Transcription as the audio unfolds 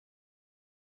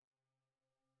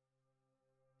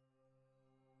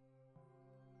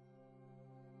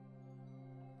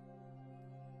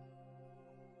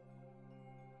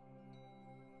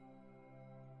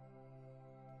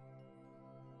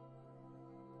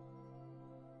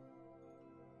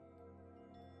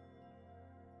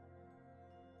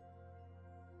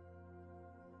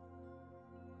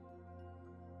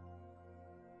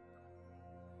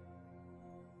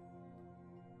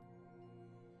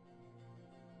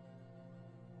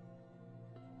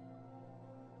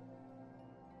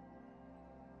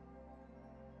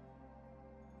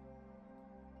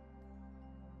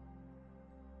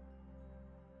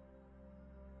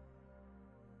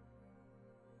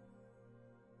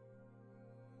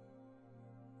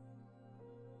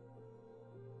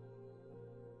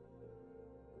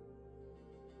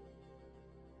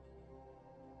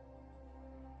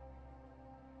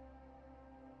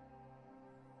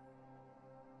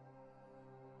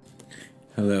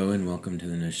Hello and welcome to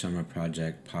the Neshama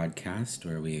Project podcast,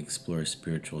 where we explore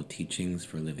spiritual teachings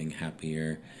for living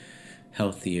happier,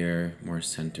 healthier, more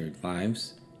centered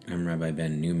lives. I'm Rabbi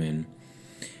Ben Newman.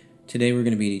 Today we're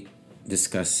going to be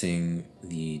discussing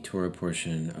the Torah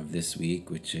portion of this week,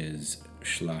 which is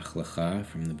Shlach Lecha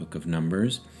from the book of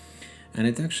Numbers. And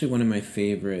it's actually one of my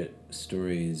favorite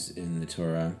stories in the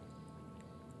Torah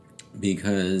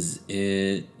because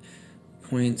it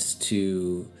points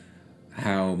to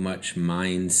how much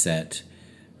mindset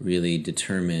really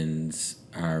determines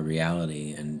our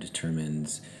reality and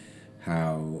determines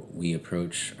how we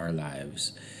approach our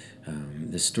lives.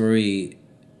 The story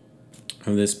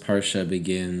of this parsha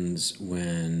begins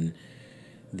when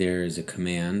there is a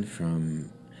command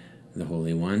from the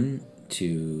Holy One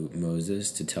to Moses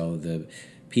to tell the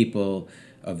people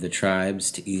of the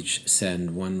tribes to each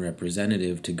send one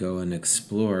representative to go and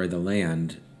explore the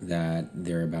land that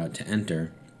they're about to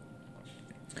enter.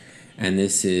 And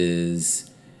this is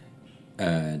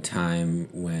a time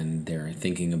when they're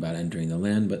thinking about entering the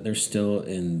land, but they're still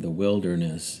in the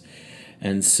wilderness.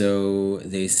 And so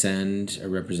they send a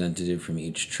representative from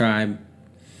each tribe,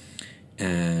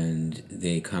 and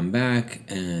they come back,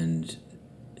 and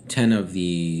 10 of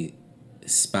the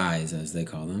spies, as they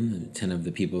call them, 10 of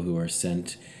the people who are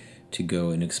sent to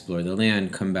go and explore the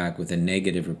land, come back with a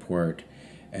negative report,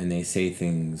 and they say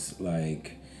things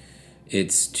like,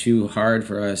 "It's too hard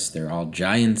for us, they're all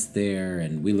giants there,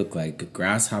 and we look like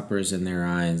grasshoppers in their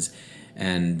eyes,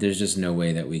 and there's just no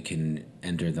way that we can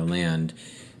enter the land.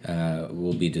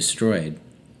 We'll be destroyed."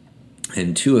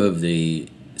 And two of the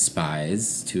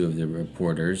spies, two of the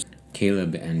reporters,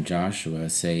 Caleb and Joshua,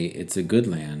 say it's a good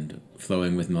land,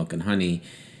 flowing with milk and honey,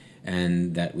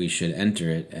 and that we should enter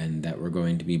it, and that we're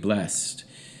going to be blessed.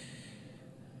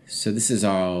 So this is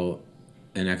all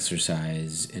an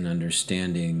exercise in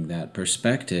understanding that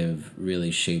perspective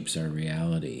really shapes our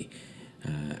reality,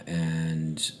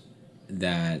 and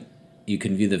that you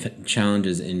can view the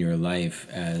challenges in your life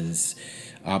as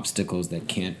obstacles that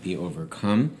can't be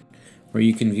overcome, or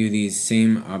you can view these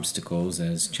same obstacles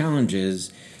as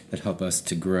challenges that help us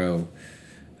to grow,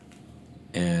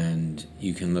 and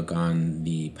you can look on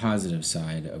the positive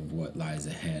side of what lies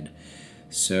ahead.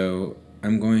 So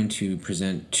I'm going to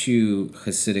present two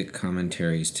Hasidic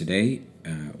commentaries today.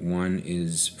 One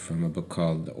is from a book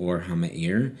called the Or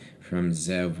HaMe'ir from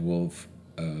Zev Wolf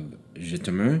of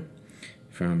Zhytomyr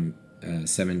from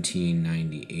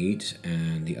 1798,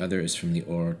 and the other is from the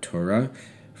Or Torah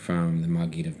from the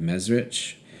Maggid of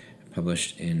Mezrich,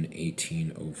 published in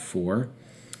 1804.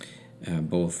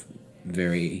 Both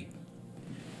very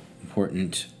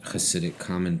important Hasidic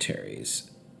commentaries.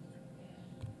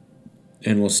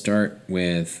 And we'll start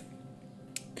with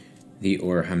the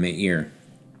Or HaMe'ir.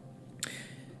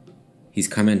 He's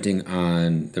commenting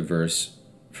on the verse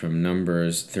from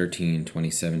Numbers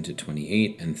 13:27 to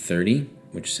 28 and 30,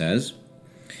 which says,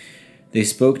 "They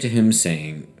spoke to him,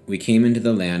 saying, 'We came into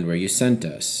the land where you sent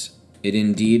us. It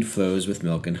indeed flows with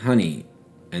milk and honey,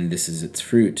 and this is its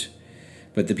fruit.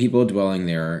 But the people dwelling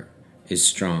there is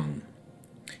strong.'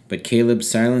 But Caleb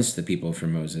silenced the people for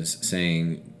Moses,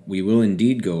 saying, 'We will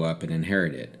indeed go up and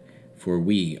inherit it, for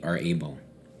we are able.'"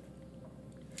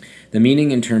 The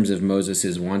meaning in terms of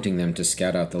Moses' wanting them to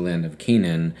scout out the land of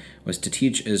Canaan was to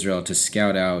teach Israel to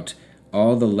scout out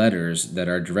all the letters that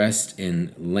are dressed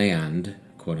in land,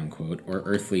 quote unquote, or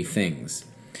earthly things.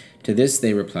 To this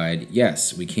they replied,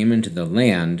 "Yes, we came into the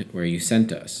land where you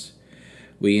sent us.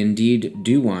 We indeed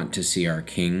do want to see our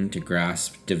king, to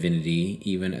grasp divinity,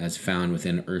 even as found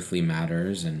within earthly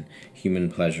matters and human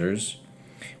pleasures.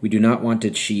 We do not want to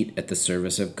cheat at the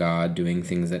service of God, doing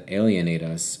things that alienate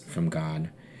us from God,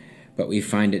 but we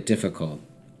find it difficult.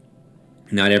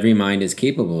 Not every mind is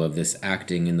capable of this,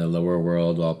 acting in the lower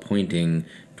world while pointing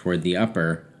toward the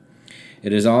upper.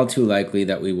 It is all too likely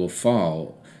that we will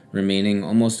fall, remaining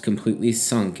almost completely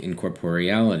sunk in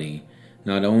corporeality.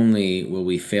 Not only will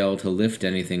we fail to lift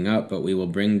anything up, but we will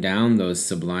bring down those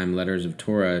sublime letters of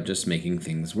Torah, just making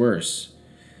things worse."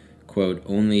 Quote,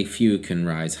 "Only few can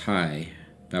rise high."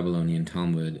 Babylonian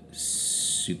Talmud,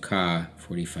 Sukkah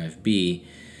 45b,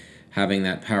 having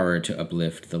that power to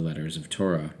uplift the letters of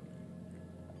Torah.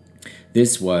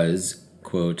 This was,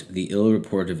 quote, "the ill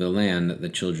report of the land that the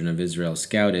children of Israel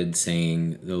scouted,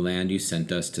 saying, 'The land you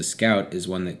sent us to scout is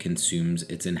one that consumes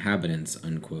its inhabitants,'"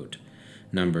 unquote.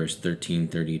 Numbers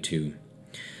 13:32.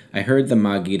 I heard the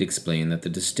Maggid explain that the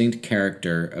distinct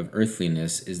character of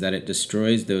earthliness is that it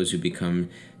destroys those who become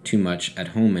too much at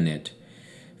home in it,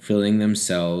 filling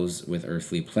themselves with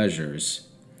earthly pleasures.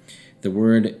 The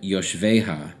word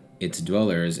yoshveha, its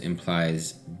dwellers,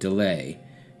 implies delay,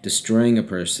 destroying a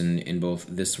person in both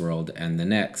this world and the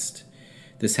next.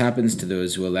 This happens to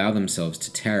those who allow themselves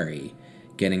to tarry,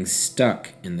 getting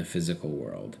stuck in the physical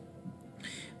world.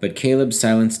 But Caleb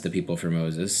silenced the people for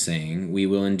Moses, saying, "We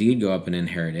will indeed go up and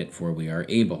inherit it, for we are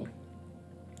able."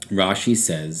 Rashi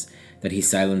says that he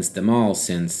silenced them all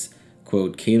since,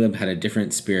 quote, Caleb had a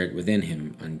different spirit within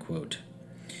him, unquote.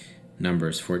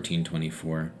 Numbers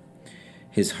 14:24.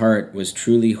 His heart was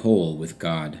truly whole with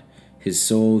God. His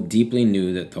soul deeply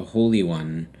knew that the Holy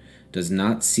One does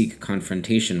not seek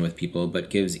confrontation with people, but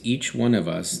gives each one of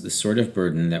us the sort of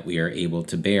burden that we are able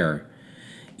to bear.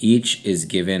 Each is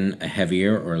given a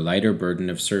heavier or lighter burden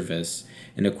of service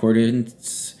in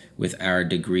accordance with our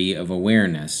degree of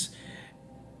awareness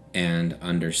and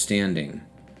understanding.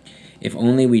 If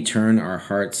only we turn our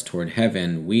hearts toward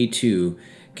heaven, we too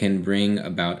can bring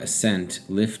about ascent,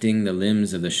 lifting the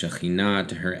limbs of the Shekhinah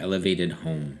to her elevated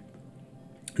home.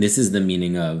 This is the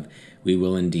meaning of, "We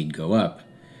will indeed go up."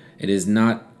 It is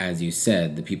not, as you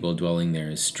said, the people dwelling there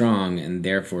is strong, and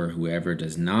therefore whoever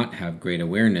does not have great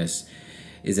awareness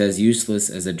is as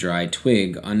useless as a dry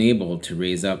twig, unable to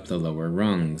raise up the lower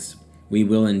rungs. "We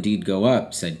will indeed go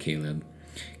up," said Caleb,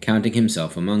 counting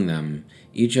himself among them.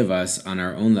 Each of us on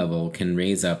our own level can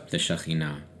raise up the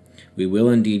Shekhinah. We will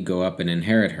indeed go up and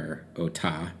inherit her,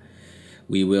 Otah.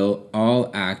 We will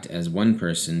all act as one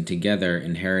person together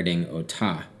inheriting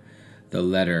Otah, the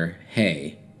letter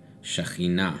He,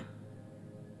 Shekhinah.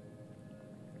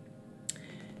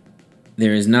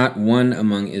 There is not one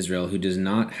among Israel who does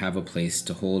not have a place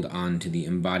to hold on to the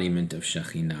embodiment of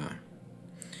Shekhinah.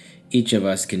 Each of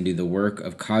us can do the work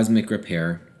of cosmic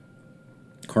repair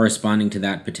corresponding to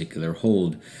that particular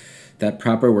hold. That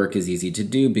proper work is easy to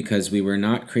do because we were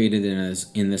not created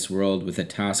in this world with a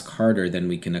task harder than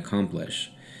we can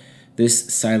accomplish.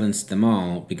 This silenced them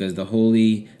all because the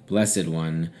Holy Blessed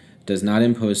One does not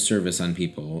impose service on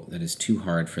people that is too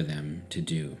hard for them to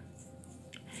do.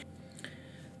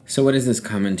 So what is this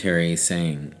commentary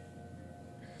saying?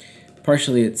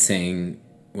 Partially it's saying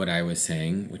what I was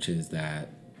saying, which is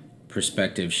that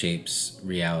perspective shapes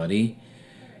reality,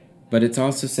 but it's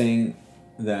also saying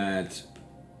that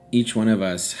each one of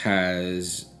us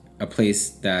has a place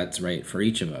that's right for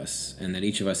each of us, and that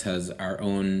each of us has our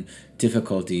own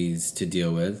difficulties to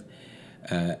deal with,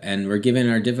 and we're given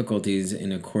our difficulties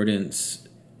in accordance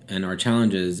and our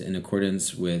challenges in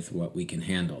accordance with what we can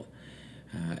handle,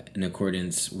 in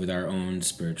accordance with our own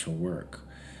spiritual work.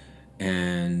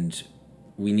 And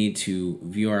we need to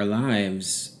view our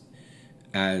lives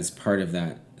as part of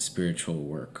that spiritual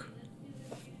work.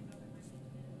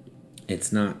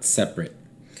 It's not separate.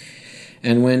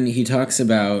 And when he talks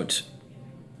about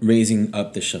raising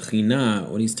up the Shekhinah,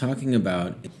 what he's talking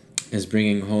about is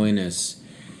bringing holiness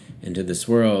into this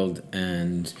world,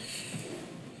 and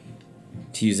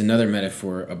to use another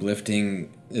metaphor, uplifting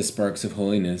the sparks of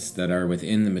holiness that are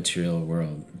within the material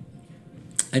world.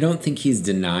 I don't think he's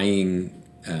denying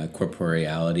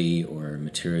corporeality or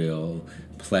material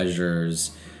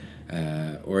pleasures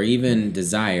or even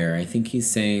desire. I think he's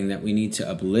saying that we need to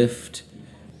uplift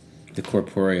the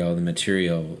corporeal, the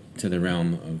material, to the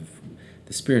realm of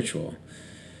the spiritual,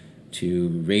 to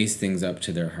raise things up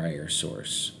to their higher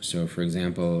source. So, for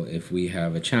example, if we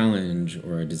have a challenge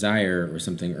or a desire or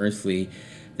something earthly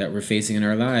that we're facing in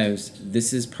our lives,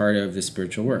 this is part of the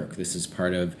spiritual work. This is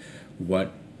part of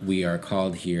what we are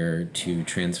called here to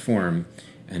transform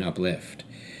and uplift.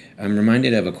 I'm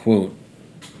reminded of a quote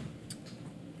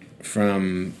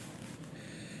from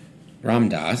Ram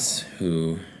Dass,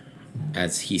 who,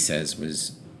 as he says,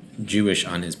 was Jewish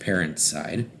on his parents'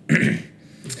 side,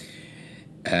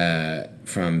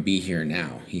 from Be Here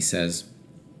Now. He says,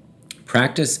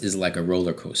 "Practice is like a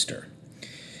roller coaster.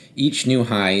 Each new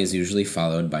high is usually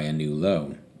followed by a new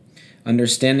low.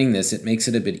 Understanding this, it makes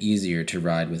it a bit easier to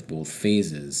ride with both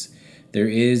phases. There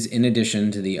is, in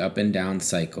addition to the up and down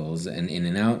cycles, an in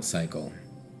and out cycle.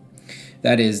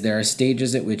 That is, there are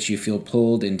stages at which you feel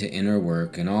pulled into inner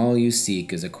work, and all you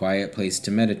seek is a quiet place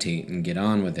to meditate and get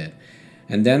on with it.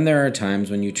 And then there are times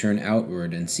when you turn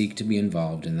outward and seek to be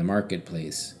involved in the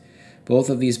marketplace. Both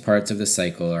of these parts of the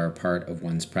cycle are a part of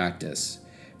one's practice.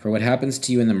 For what happens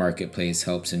to you in the marketplace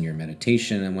helps in your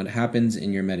meditation, and what happens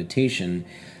in your meditation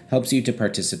helps you to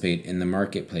participate in the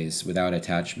marketplace without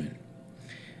attachment.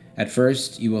 At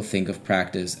first, you will think of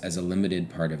practice as a limited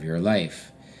part of your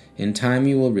life. In time,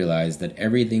 you will realize that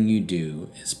everything you do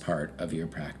is part of your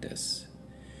practice.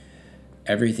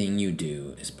 Everything you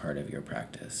do is part of your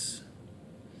practice."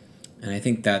 And I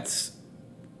think that's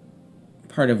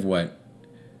part of what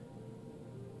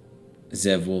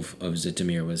Zev Wolf of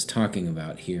Zitomir was talking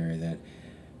about here, that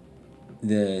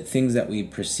the things that we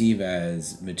perceive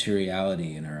as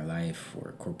materiality in our life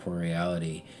or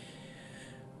corporeality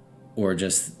or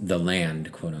just the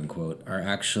land, quote unquote, are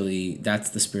actually, that's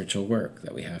the spiritual work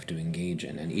that we have to engage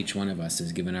in. And each one of us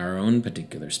is given our own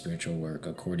particular spiritual work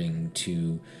according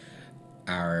to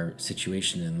our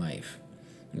situation in life,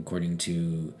 according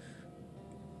to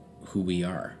who we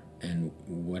are and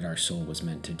what our soul was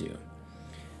meant to do.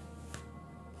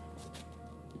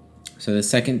 So the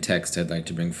second text I'd like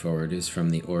to bring forward is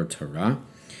from the Or Torah,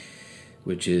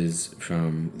 which is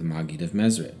from the Maggid of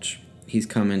Mezrich. He's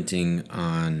commenting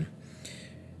on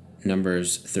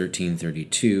Numbers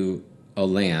 13:32, a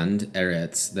land,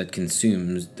 Eretz, that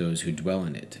consumes those who dwell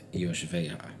in it,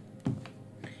 Yoshveha.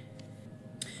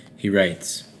 He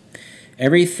writes,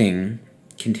 everything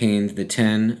contains the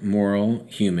 10 moral,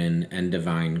 human, and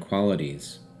divine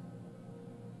qualities.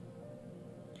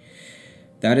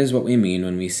 That is what we mean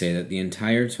when we say that the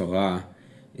entire Torah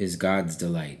is God's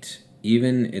delight.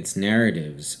 Even its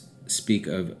narratives speak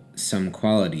of some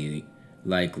quality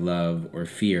like love or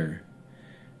fear.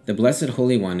 The Blessed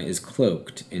Holy One is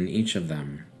cloaked in each of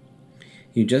them.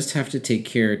 You just have to take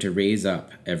care to raise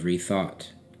up every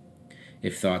thought.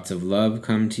 If thoughts of love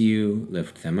come to you,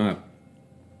 lift them up.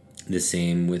 The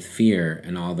same with fear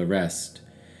and all the rest.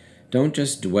 Don't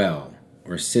just dwell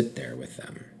or sit there with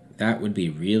them. That would be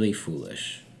really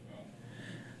foolish.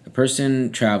 A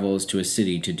person travels to a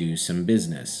city to do some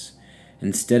business.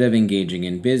 Instead of engaging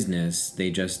in business, they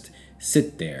just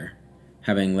sit there,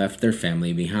 having left their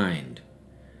family behind.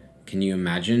 Can you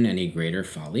imagine any greater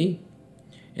folly?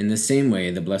 In the same way,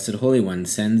 the Blessed Holy One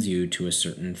sends you to a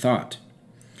certain thought,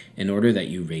 in order that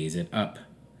you raise it up.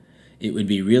 It would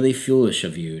be really foolish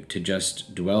of you to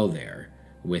just dwell there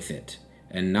with it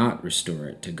and not restore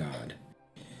it to God.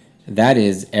 That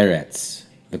is Eretz,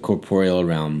 the corporeal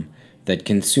realm, that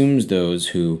consumes those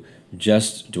who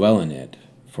just dwell in it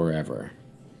forever.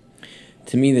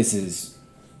 To me, this is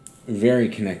very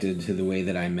connected to the way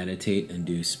that I meditate and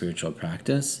do spiritual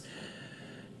practice.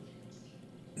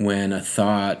 When a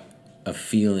thought, a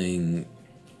feeling,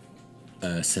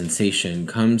 a sensation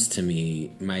comes to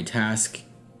me, my task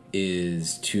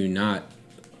is to not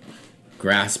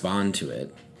grasp onto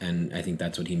it, and I think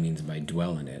that's what he means by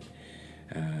dwell in it,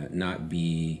 not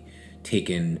be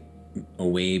taken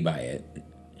away by it,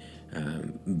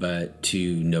 but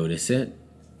to notice it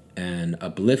and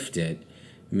uplift it,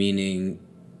 meaning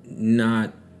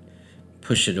not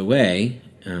push it away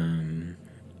and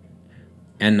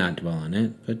not dwell on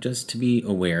it, but just to be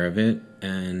aware of it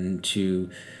and to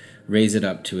raise it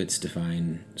up to its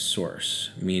divine source,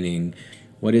 meaning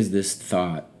what is this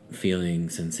thought, feeling,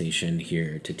 sensation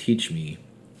here to teach me?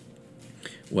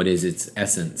 What is its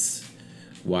essence?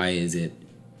 Why is it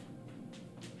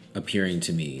appearing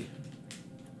to me,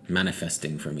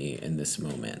 manifesting for me in this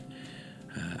moment?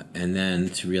 And then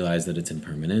to realize that it's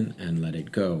impermanent and let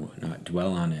it go, not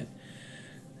dwell on it,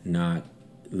 not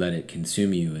let it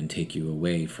consume you and take you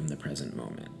away from the present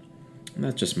moment. And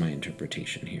that's just my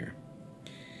interpretation here.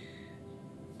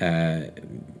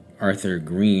 Arthur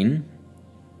Green,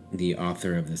 the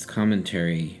author of this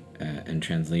commentary and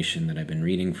translation that I've been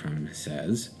reading from,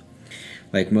 says,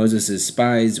 like Moses'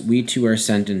 spies, we too are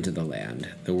sent into the land,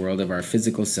 the world of our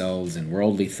physical selves and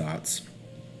worldly thoughts,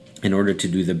 in order to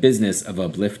do the business of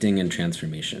uplifting and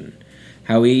transformation.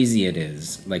 How easy it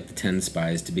is, like the 10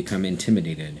 spies, to become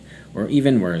intimidated, or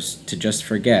even worse, to just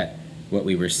forget what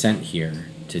we were sent here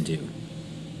to do.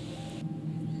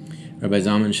 Rabbi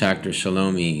Zalman Schachter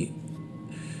Shalomi,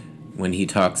 when he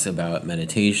talks about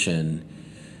meditation,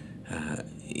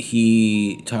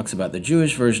 he talks about the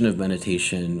Jewish version of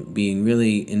meditation being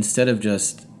really, instead of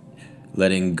just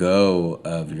letting go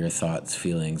of your thoughts,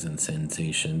 feelings, and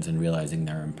sensations and realizing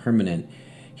they're impermanent,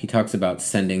 he talks about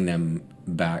sending them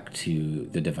back to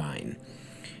the divine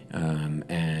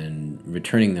and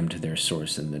returning them to their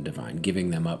source in the divine, giving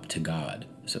them up to God,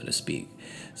 so to speak.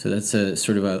 So that's a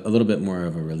sort of a little bit more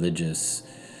of a religious,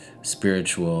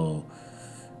 spiritual,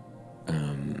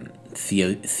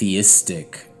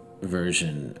 theistic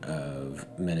version of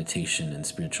meditation and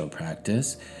spiritual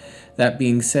practice. That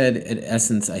being said, in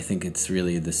essence, I think it's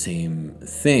really the same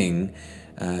thing.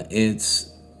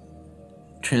 It's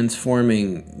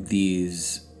transforming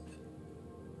these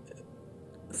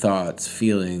thoughts,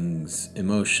 feelings,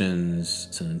 emotions,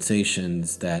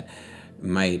 sensations that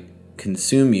might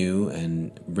consume you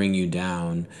and bring you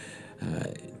down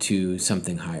to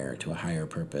something higher, to a higher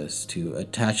purpose, to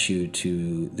attach you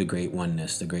to the great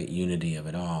oneness, the great unity of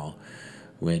it all,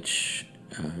 which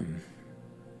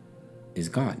is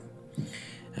God,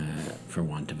 for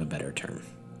want of a better term.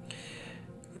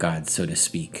 God, so to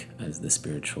speak, as the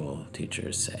spiritual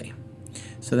teachers say.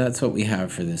 So that's what we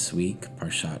have for this week,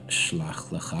 Parshat Shlach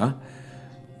Lecha.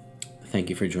 Thank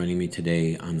you for joining me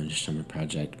today on the Neshama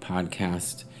Project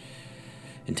podcast.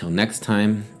 Until next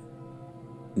time,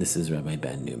 this is Rabbi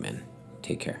Ben Newman.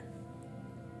 Take care.